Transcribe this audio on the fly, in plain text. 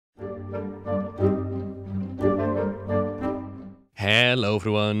Hello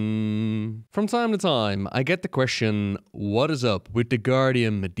everyone! From time to time, I get the question, what is up with the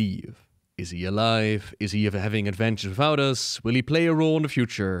Guardian Medivh? Is he alive? Is he having adventures without us? Will he play a role in the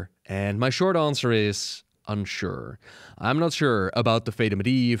future? And my short answer is, unsure. I'm not sure about the fate of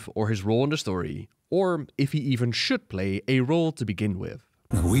Medivh or his role in the story, or if he even should play a role to begin with.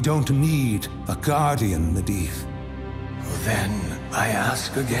 We don't need a Guardian, Medivh. Then I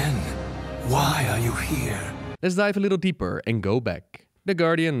ask again, why are you here? Let's dive a little deeper and go back. The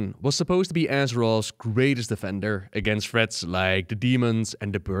Guardian was supposed to be Azeroth's greatest defender against threats like the demons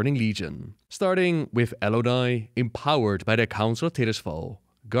and the Burning Legion. Starting with Elodai, empowered by the Council of Tirisfal,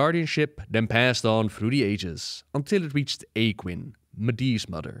 guardianship then passed on through the ages until it reached Aegwynn, Medivh's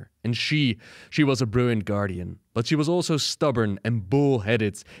mother. And she was a brilliant guardian, but she was also stubborn and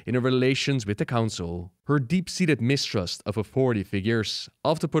bull-headed in her relations with the council. Her deep-seated mistrust of authority figures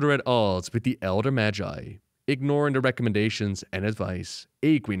often put her at odds with the Elder Magi. Ignoring the recommendations and advice,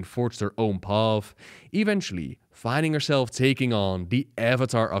 Aegwynn forged her own path, eventually finding herself taking on the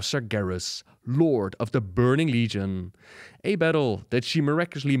avatar of Sargeras, Lord of the Burning Legion, a battle that she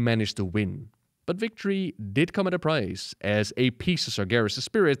miraculously managed to win. But victory did come at a price, as a piece of Sargeras'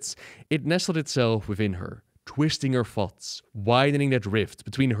 spirits, it nestled itself within her, twisting her thoughts, widening that rift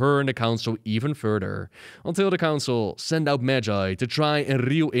between her and the council even further, until the council sent out Magi to try and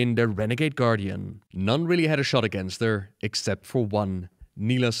reel in their renegade guardian. None really had a shot against her, except for one,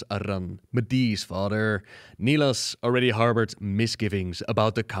 Nilas Aran, Medivh's father. Nilas already harbored misgivings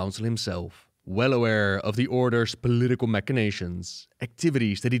about the council himself, well aware of the Order's political machinations,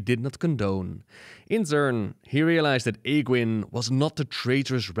 activities that he did not condone. In turn, he realized that Aegwynn was not the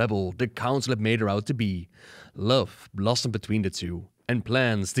traitorous rebel the council had made her out to be. Love blossomed between the two, and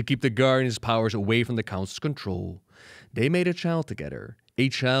plans to keep the Guardian's powers away from the council's control. They made a child together, a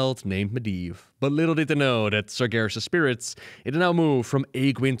child named Medivh, but little did they know that Sargeras' spirits had now moved from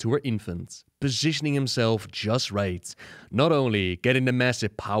Aegwynn to her infant, positioning himself just right, not only getting the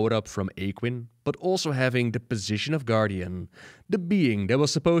massive power up from Aegwynn, but also having the position of Guardian, the being that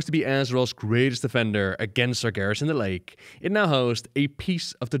was supposed to be Azeroth's greatest defender against Sargeras in the lake. It now housed a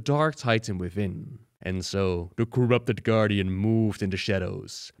piece of the Dark Titan within. And so, the corrupted Guardian moved in the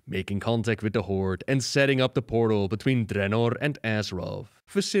shadows, making contact with the Horde and setting up the portal between Draenor and Azeroth,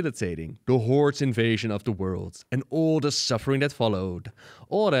 facilitating the Horde's invasion of the world and all the suffering that followed.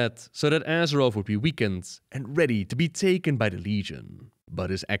 All that so that Azeroth would be weakened and ready to be taken by the Legion. But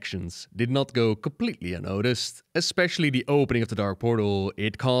his actions did not go completely unnoticed, especially the opening of the Dark Portal.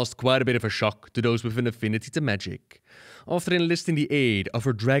 It caused quite a bit of a shock to those with an affinity to magic. After enlisting the aid of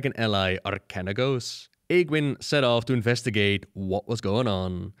her dragon ally Arcanagos, Aegwynn set off to investigate what was going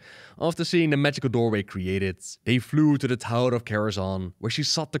on. After seeing the magical doorway created, they flew to the Tower of Karazhan, where she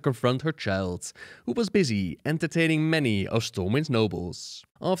sought to confront her child, who was busy entertaining many of Stormwind's nobles.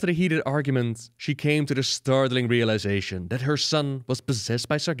 After a heated argument, she came to the startling realization that her son was possessed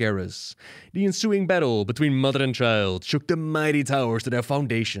by Sargeras. The ensuing battle between mother and child shook the mighty towers to their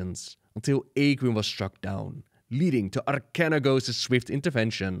foundations, until Aegwynn was struck down, leading to Arcanagos' swift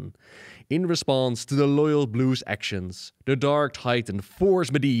intervention. In response to the Loyal Blue's actions, the Dark Titan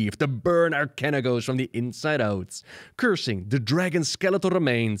forced Medivh to burn Arcanagos from the inside out, cursing the dragon's skeletal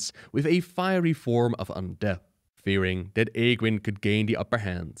remains with a fiery form of undeath. Fearing that Aegwynn could gain the upper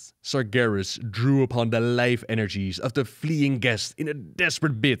hand, Sargeras drew upon the life energies of the fleeing guest in a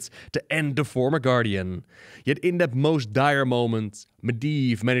desperate bid to end the former Guardian. Yet in that most dire moment,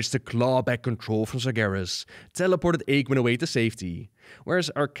 Medivh managed to claw back control from Sargeras, teleported Aegwynn away to safety,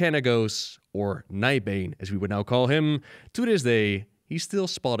 whereas Arcanagos, or Nightbane as we would now call him, to this day, he's still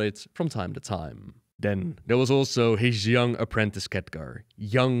spotted from time to time. Then there was also his young apprentice Khadgar,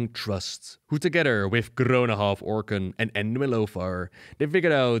 young Trust, who together with Gronahalf Orkan and Enduin, they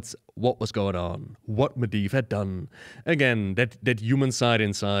figured out what was going on, what Medivh had done. Again, that human side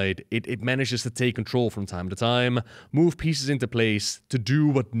inside, it manages to take control from time to time, move pieces into place to do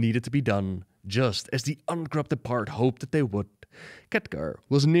what needed to be done, just as the uncorrupted part hoped that they would. Khadgar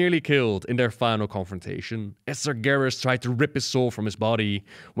was nearly killed in their final confrontation, as Sargeras tried to rip his soul from his body.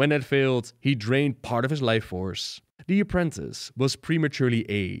 When that failed, he drained part of his life force. The apprentice was prematurely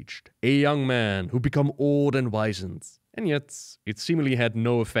aged, a young man who became old and wizened, and yet it seemingly had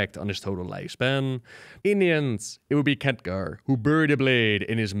no effect on his total lifespan. In the end, it would be Khadgar who buried a blade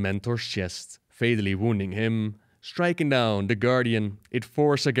in his mentor's chest, fatally wounding him. Striking down the Guardian, it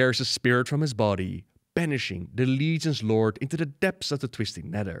forced Sargeras' spirit from his body, banishing the Legion's Lord into the depths of the twisting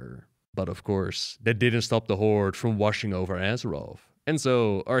nether. But of course, that didn't stop the Horde from washing over Azeroth. And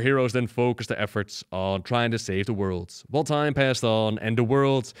so, our heroes then focused their efforts on trying to save the world, while time passed on and the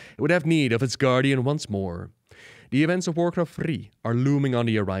world would have need of its Guardian once more. The events of Warcraft 3 are looming on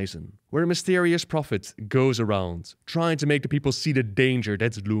the horizon, where a mysterious prophet goes around, trying to make the people see the danger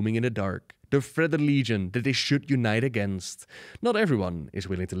that's looming in the dark, the threat of the Legion that they should unite against. Not everyone is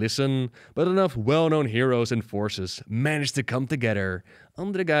willing to listen, but enough well-known heroes and forces manage to come together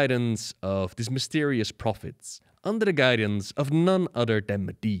under the guidance of this mysterious prophet, under the guidance of none other than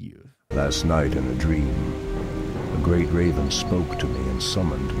Medivh. Last night in a dream, a great raven spoke to me and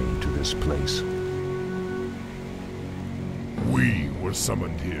summoned me to this place. We were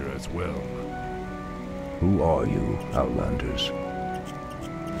summoned here as well. Who are you, Outlanders?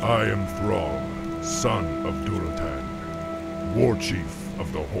 I am Thrall, son of Gul'dan, war chief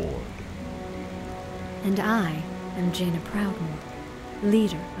of the Horde. And I am Jaina Proudmoore,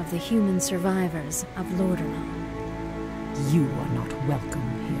 leader of the human survivors of Lordaeron. You are not welcome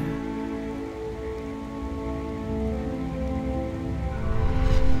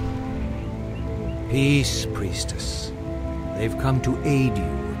here. Peace, priestess. They've come to aid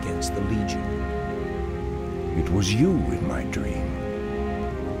you against the Legion. It was you in my dream.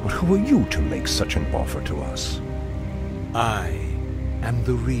 But who are you to make such an offer to us? I am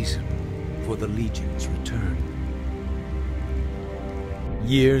the reason for the Legion's return.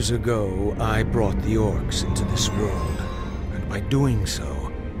 Years ago, I brought the orcs into this world, and by doing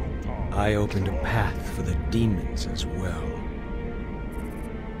so, I opened a path for the demons as well.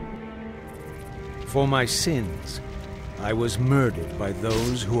 For my sins, I was murdered by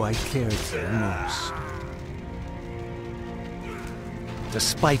those who I cared for most.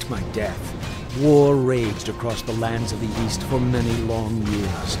 Despite my death, war raged across the lands of the East for many long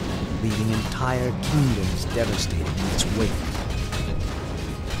years, leaving entire kingdoms devastated in its wake.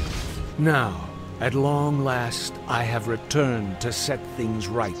 Now, at long last, I have returned to set things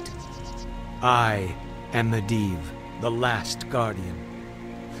right. I am Medivh, the last Guardian.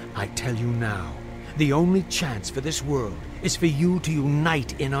 I tell you now, the only chance for this world is for you to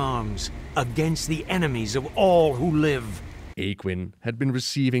unite in arms against the enemies of all who live. Aegwynn had been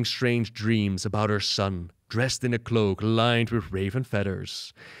receiving strange dreams about her son, dressed in a cloak lined with raven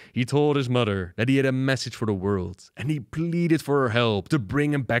feathers. He told his mother that he had a message for the world, and he pleaded for her help to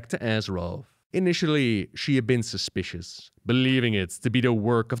bring him back to Azeroth. Initially, she had been suspicious, believing it to be the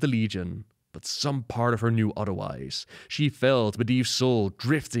work of the Legion. But some part of her knew otherwise. She felt Medivh's soul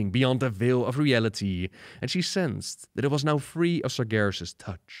drifting beyond the veil of reality, and she sensed that it was now free of Sargeras's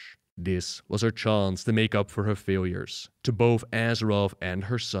touch. This was her chance to make up for her failures, to both Azeroth and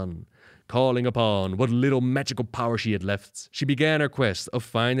her son. Calling upon what little magical power she had left, she began her quest of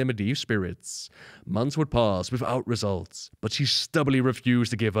finding Medivh's spirits. Months would pass without results, but she stubbornly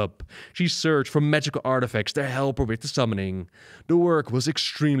refused to give up. She searched for magical artifacts to help her with the summoning. The work was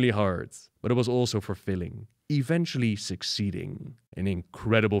extremely hard, but it was also fulfilling, eventually succeeding. An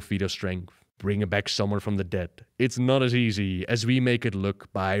incredible feat of strength. Bringing back someone from the dead. It's not as easy as we make it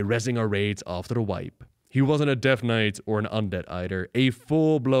look by resing our raids after the wipe. He wasn't a Death Knight or an undead either, a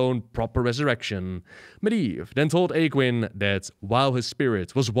full-blown proper resurrection. Medivh then told Aegwynn that while his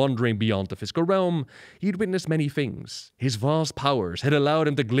spirit was wandering beyond the physical realm, he'd witnessed many things. His vast powers had allowed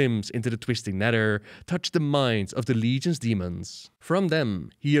him to glimpse into the twisting nether, touch the minds of the Legion's demons. From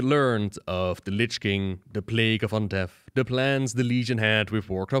them, he had learned of the Lich King, the Plague of Undeath, the plans the Legion had with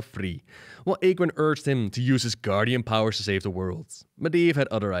Warcraft 3, while Aegwynn urged him to use his guardian powers to save the world. Medivh had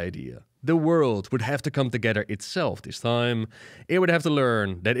other idea. The world would have to come together itself this time. It would have to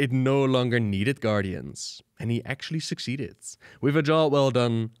learn that it no longer needed guardians. And he actually succeeded. With a job well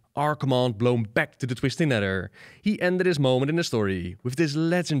done, our command blown back to the twisting nether, he ended his moment in the story with this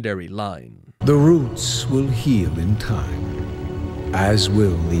legendary line. The roots will heal in time, as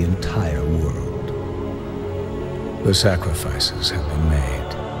will the entire world. The sacrifices have been made.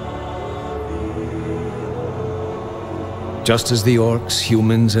 Just as the orcs,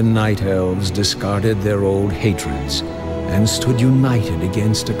 humans, and night elves discarded their old hatreds and stood united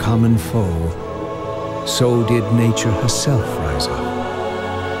against a common foe, so did nature herself rise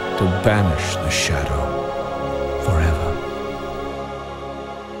up to banish the shadow forever.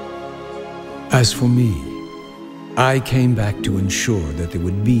 As for me, I came back to ensure that there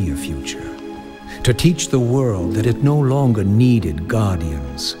would be a future, to teach the world that it no longer needed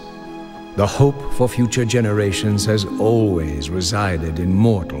guardians. The hope for future generations has always resided in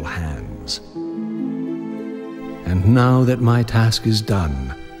mortal hands. And now that my task is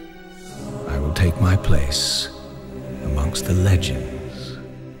done, I will take my place amongst the legends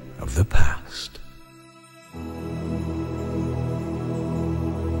of the past.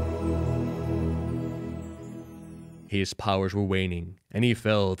 His powers were waning, and he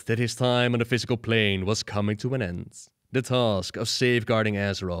felt that his time on the physical plane was coming to an end. The task of safeguarding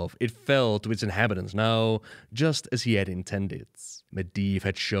Azeroth, it fell to its inhabitants now, just as he had intended. Medivh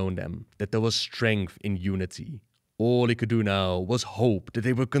had shown them that there was strength in unity. All he could do now was hope that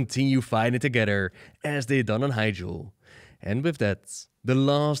they would continue fighting together as they had done on Hyjal. And with that, the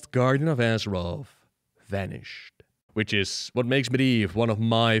last Guardian of Azeroth vanished. Which is what makes Medivh one of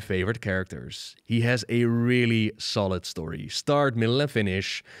my favorite characters. He has a really solid story, start, middle, and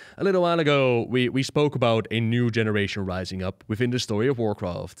finish. A little while ago, we spoke about a new generation rising up within the story of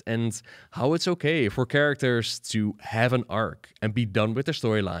Warcraft, and how it's okay for characters to have an arc and be done with their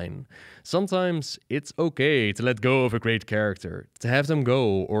storyline. Sometimes it's okay to let go of a great character, to have them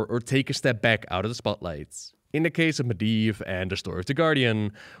go or take a step back out of the spotlight. In the case of Medivh and the story of the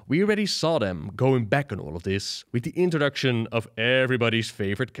Guardian, we already saw them going back on all of this with the introduction of everybody's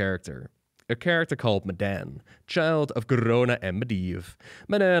favorite character. A character called Gul'dan, child of Gul'dan and Medivh.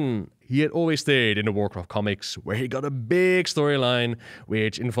 Gul'dan, he had always stayed in the Warcraft comics, where he got a big storyline,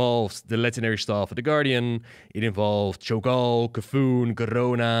 which involved the legendary staff of the Guardian. It involved Cho'Gall, K'Fun,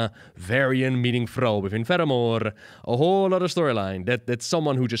 Gul'dan, Varian meeting Thrall within Faramore, a whole other storyline that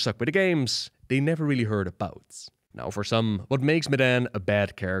someone who just stuck with the games, they never really heard about. Now for some, what makes Gul'dan a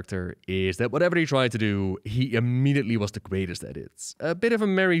bad character is that whatever he tried to do, he immediately was the greatest at it. A bit of a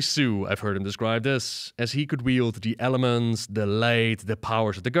Mary Sue, I've heard him described as he could wield the elements, the light, the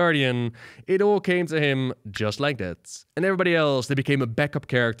powers of the Guardian. It all came to him just like that. And everybody else, they became a backup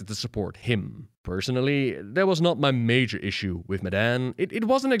character to support him. Personally, that was not my major issue with Gul'dan. It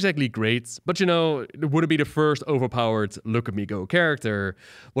wasn't exactly great, but you know, it wouldn't be the first overpowered look-at-me-go character.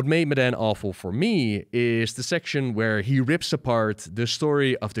 What made Gul'dan awful for me is the section where he rips apart the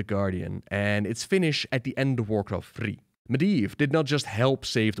story of the Guardian and its finish at the end of Warcraft 3. Medivh did not just help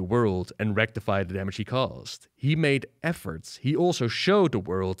save the world and rectify the damage he caused. He made efforts. He also showed the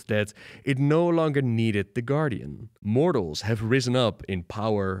world that it no longer needed the Guardian. Mortals have risen up in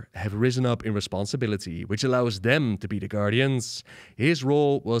power, have risen up in responsibility, which allows them to be the Guardians. His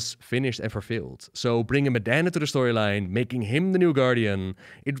role was finished and fulfilled. So bringing Gul'dan into the storyline, making him the new Guardian,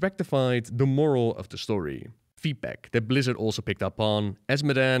 it rectified the moral of the story. Feedback that Blizzard also picked up on, as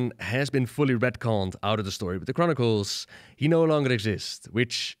Gul'dan has been fully retconned out of the story with the Chronicles, he no longer exists,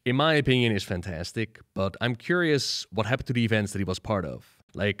 which in my opinion is fantastic, but I'm curious what happened to the events that he was part of.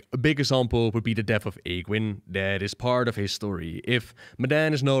 Like, a big example would be the death of Egwin, that is part of his story. If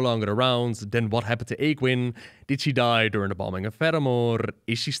Gul'dan is no longer around, then what happened to Egwin? Did she die during the bombing of Faramore?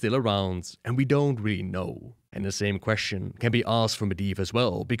 Is she still around? And we don't really know. And the same question can be asked for Medivh as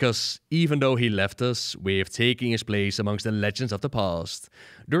well, because even though he left us with taking his place amongst the legends of the past,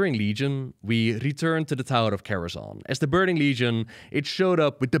 during Legion, we returned to the Tower of Karazhan. As the Burning Legion, it showed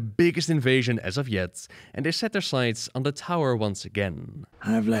up with the biggest invasion as of yet, and they set their sights on the tower once again.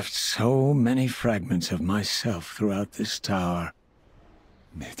 I've left so many fragments of myself throughout this tower.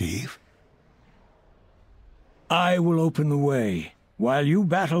 Medivh? I will open the way. While you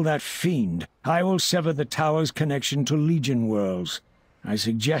battle that fiend, I will sever the tower's connection to Legion worlds. I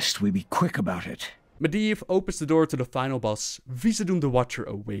suggest we be quick about it. Medivh opens the door to the final boss. Vizadun the Watcher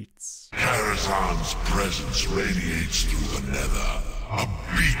awaits. Karazhan's presence radiates through the nether, a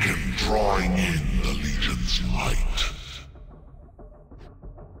beacon drawing in the Legion's light.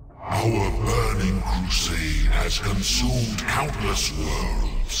 Our burning crusade has consumed countless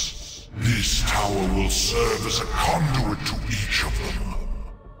worlds. This tower will serve as a conduit to each of them.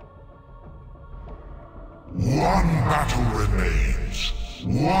 One battle remains.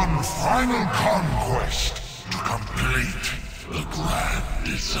 One final conquest to complete the grand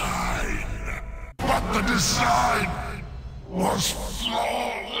design. But the design was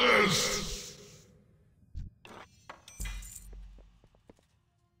flawless.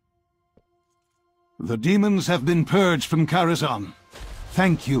 The demons have been purged from Karazhan.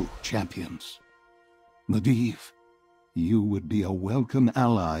 Thank you, champions. Medivh, you would be a welcome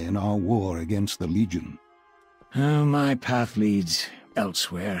ally in our war against the Legion. My path leads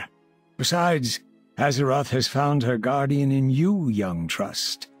elsewhere. Besides, Azeroth has found her guardian in you, young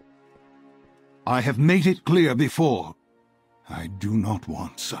trust. I have made it clear before. I do not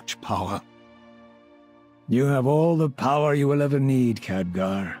want such power. You have all the power you will ever need,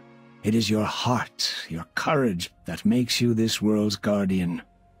 Khadgar. It is your heart, your courage, that makes you this world's guardian,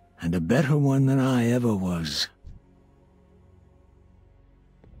 and a better one than I ever was.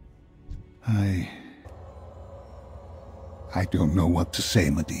 I don't know what to say,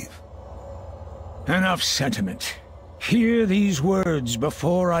 Medivh. Enough sentiment. Hear these words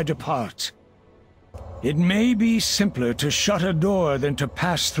before I depart. It may be simpler to shut a door than to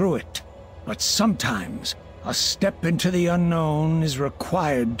pass through it, but sometimes a step into the unknown is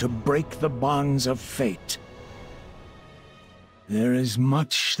required to break the bonds of fate. There is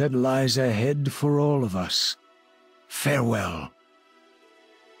much that lies ahead for all of us. Farewell.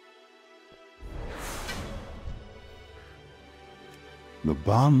 The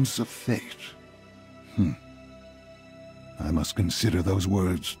bonds of fate. I must consider those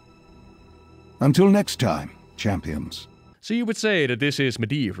words. Until next time, champions. So you would say that this is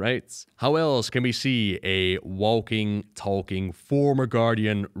Medivh, right? How else can we see a walking, talking former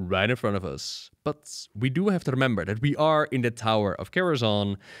Guardian right in front of us? But we do have to remember that we are in the Tower of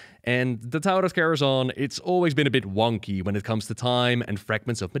Karazhan, and the Tower of Karazhan, it's always been a bit wonky when it comes to time and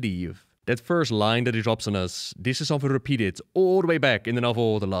fragments of Medivh. That first line that he drops on us, this is often repeated all the way back in the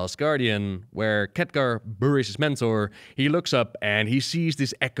novel The Last Guardian, where Khadgar buries his mentor, he looks up and he sees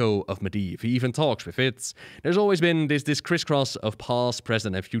this echo of Medivh. He even talks with it. There's always been this crisscross of past,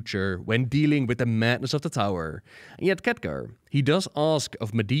 present and future when dealing with the madness of the tower. And yet Khadgar, he does ask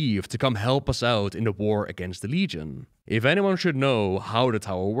of Medivh to come help us out in the war against the Legion. If anyone should know how the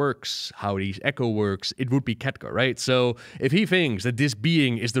tower works, how the echo works, it would be Khadgar, right? So if he thinks that this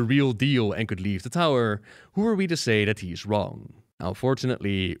being is the real deal and could leave the tower, who are we to say that he's wrong? Now,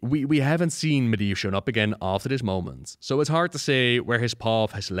 fortunately, we haven't seen Medivh shown up again after this moment, so it's hard to say where his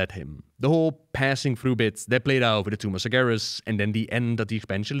path has led him. The whole passing through bit that played out with the Tomb of Sargeras, and then the end of the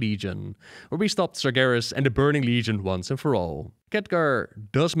Expansion Legion, where we stopped Sargeras and the Burning Legion once and for all. Khadgar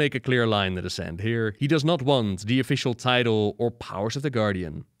does make a clear line in the sand here. He does not want the official title or powers of the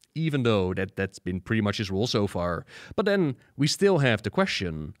Guardian, even though that's been pretty much his role so far. But then we still have the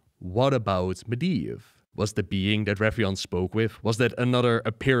question, what about Medivh? Was the being that Revyon spoke with, was that another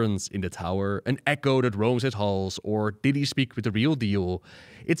appearance in the tower, an echo that roams its halls, or did he speak with the real deal?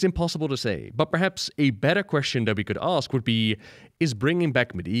 It's impossible to say, but perhaps a better question that we could ask would be, is bringing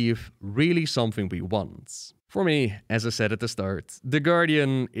back Medivh really something we want? For me, as I said at the start, The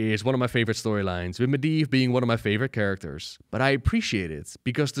Guardian is one of my favorite storylines, with Medivh being one of my favorite characters. But I appreciate it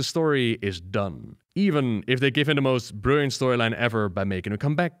because the story is done. Even if they give him the most brilliant storyline ever by making him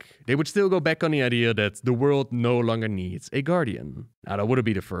come back, they would still go back on the idea that the world no longer needs a Guardian. Now, that wouldn't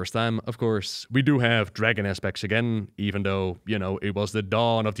be the first time, of course. We do have dragon aspects again, even though, you know, it was the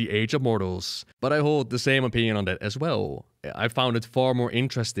dawn of the Age of Mortals. But I hold the same opinion on that as well. I found it far more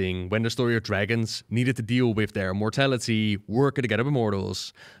interesting when the story of dragons needed to deal with their mortality, working together with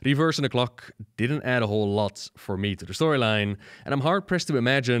mortals. Reversing the clock didn't add a whole lot for me to the storyline, and I'm hard pressed to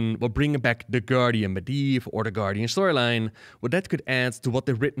imagine what bringing back the Guardian Medivh or the Guardian storyline, what that could add to what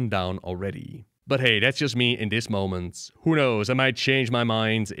they've written down already. But hey, that's just me in this moment. Who knows, I might change my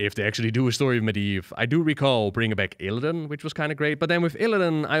mind if they actually do a story of Medivh. I do recall bringing back Illidan, which was kind of great, but then with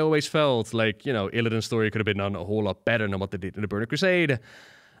Illidan, I always felt like, you know, Illidan's story could have been done a whole lot better than what they did in the Burning Crusade.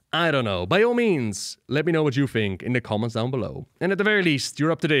 I don't know. By all means, let me know what you think in the comments down below. And at the very least,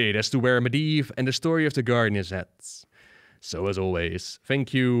 you're up to date as to where Medivh and the story of the Guardian is at. So as always,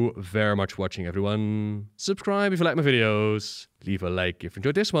 thank you very much for watching, everyone. Subscribe if you like my videos. Leave a like if you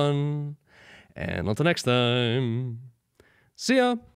enjoyed this one. And until next time, see ya!